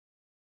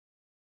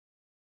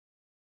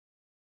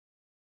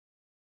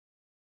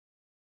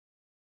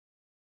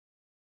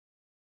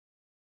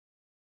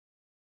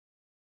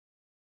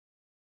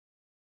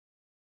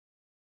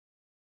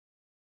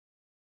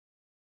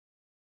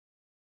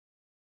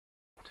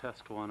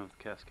Test 1 of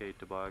the Cascade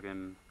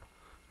toboggan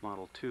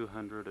Model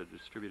 200, a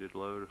distributed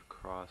load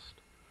across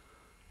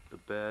the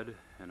bed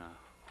in a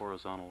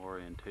horizontal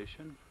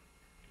orientation.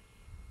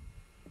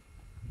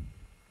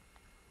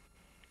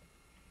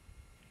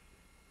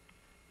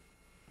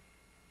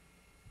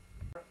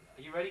 Are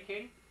you ready,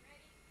 Katie?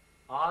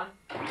 On.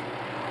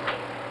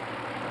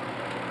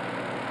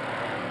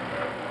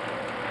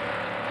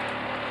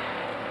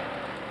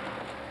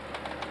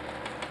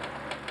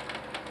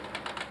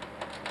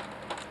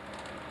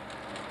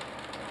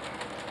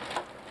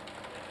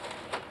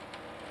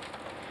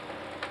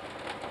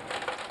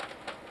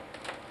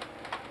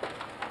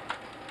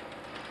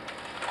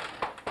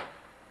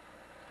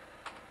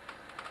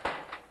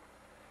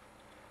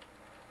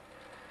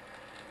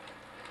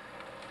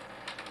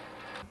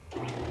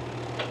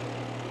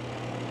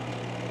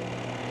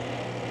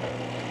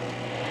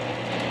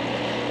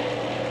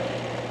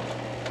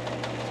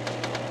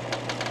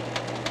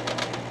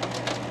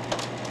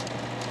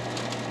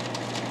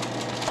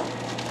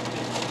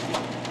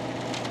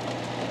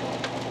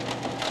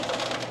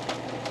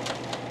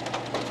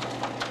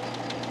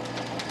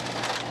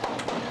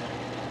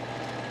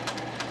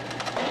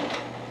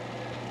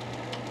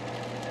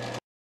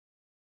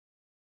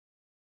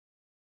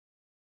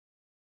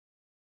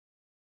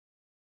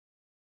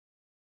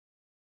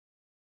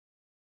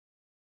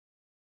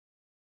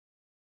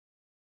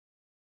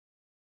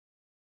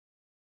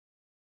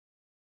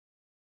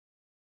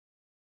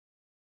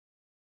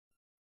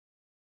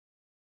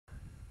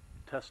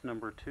 Test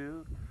number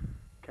 2,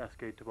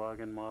 Cascade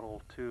toboggan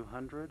Model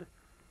 200,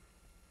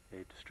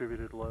 a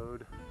distributed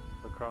load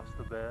across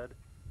the bed,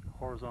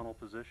 horizontal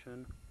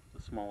position,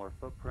 the smaller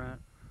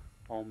footprint.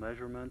 All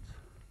measurements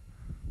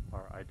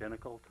are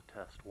identical to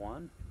Test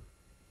 1.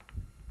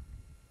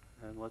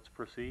 And let's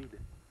proceed.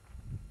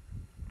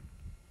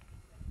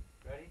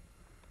 Ready?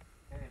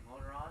 Okay,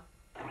 motor on.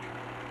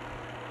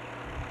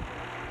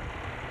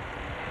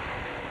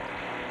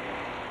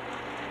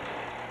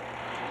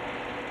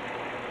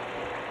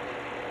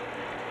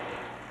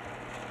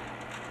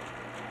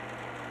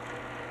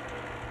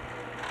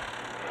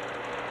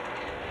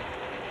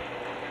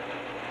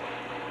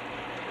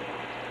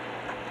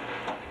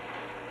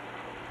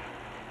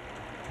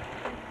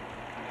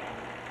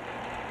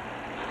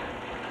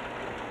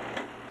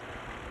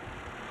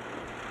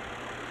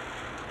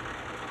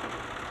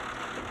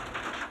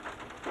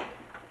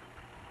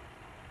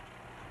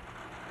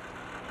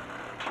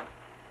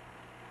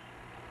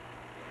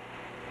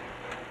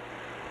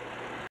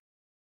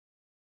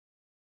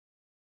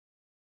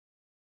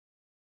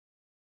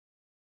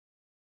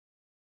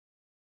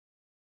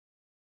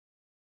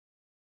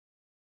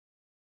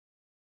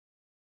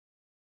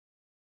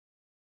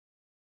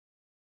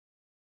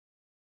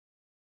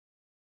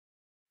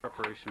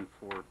 Preparation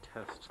for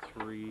Test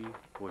 3,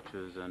 which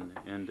is an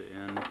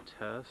end-to-end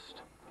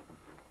test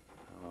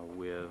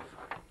with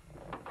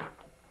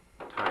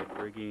tied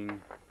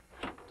rigging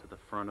to the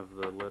front of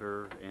the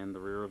litter and the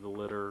rear of the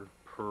litter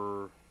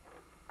per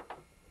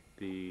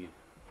the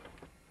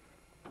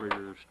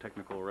Rigger's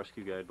Technical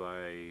Rescue Guide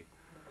by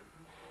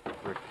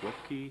Rick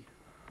Whipke,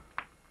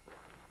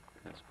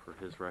 as per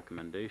his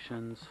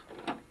recommendations.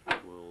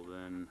 We'll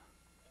then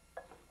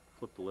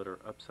flip the litter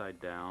upside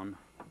down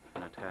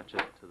and attach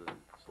it to the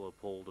slow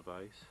pull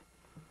device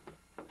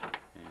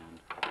and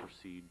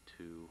proceed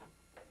to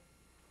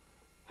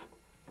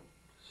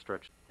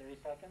stretch. 30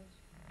 seconds.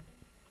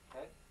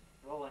 Okay,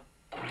 rolling.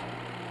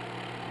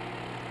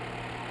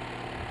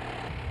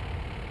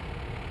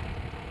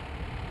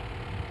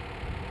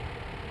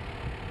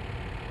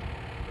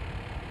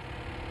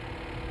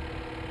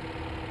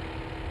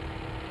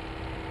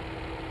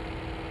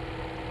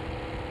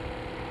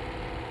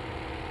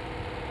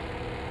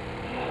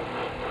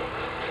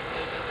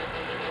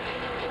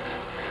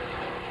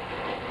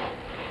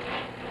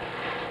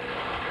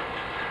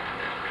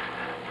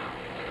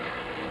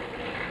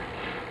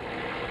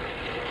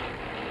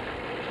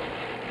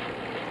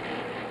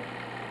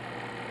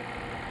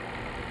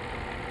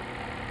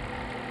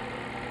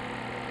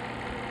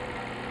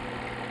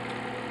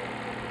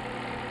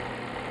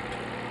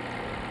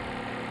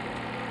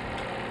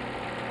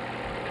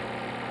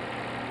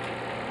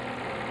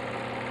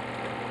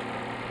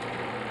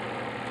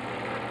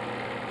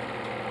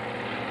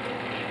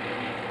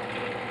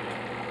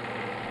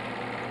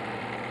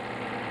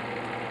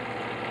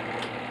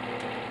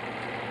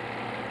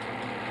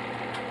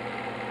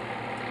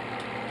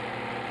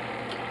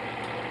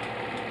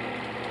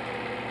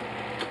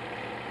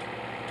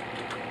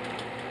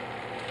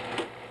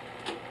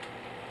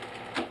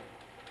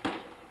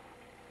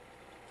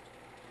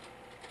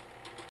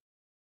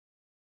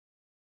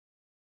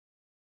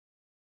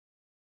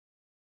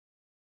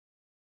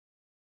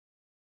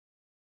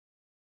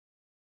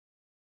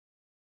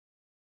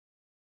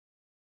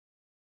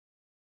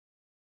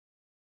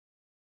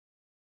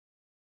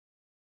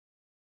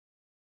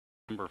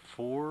 Number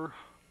 4,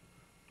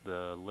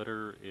 the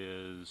litter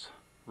is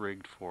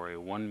rigged for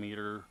a 1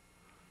 meter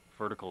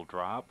vertical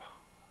drop.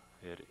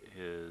 It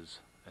is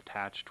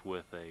attached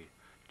with a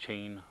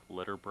chain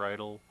litter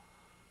bridle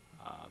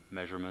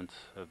Measurements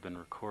have been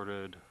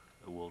recorded.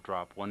 We'll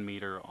drop 1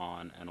 meter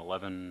on an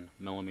 11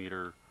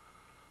 millimeter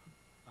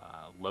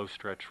low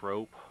stretch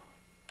rope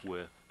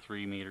with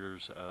 3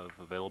 meters of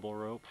available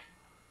rope.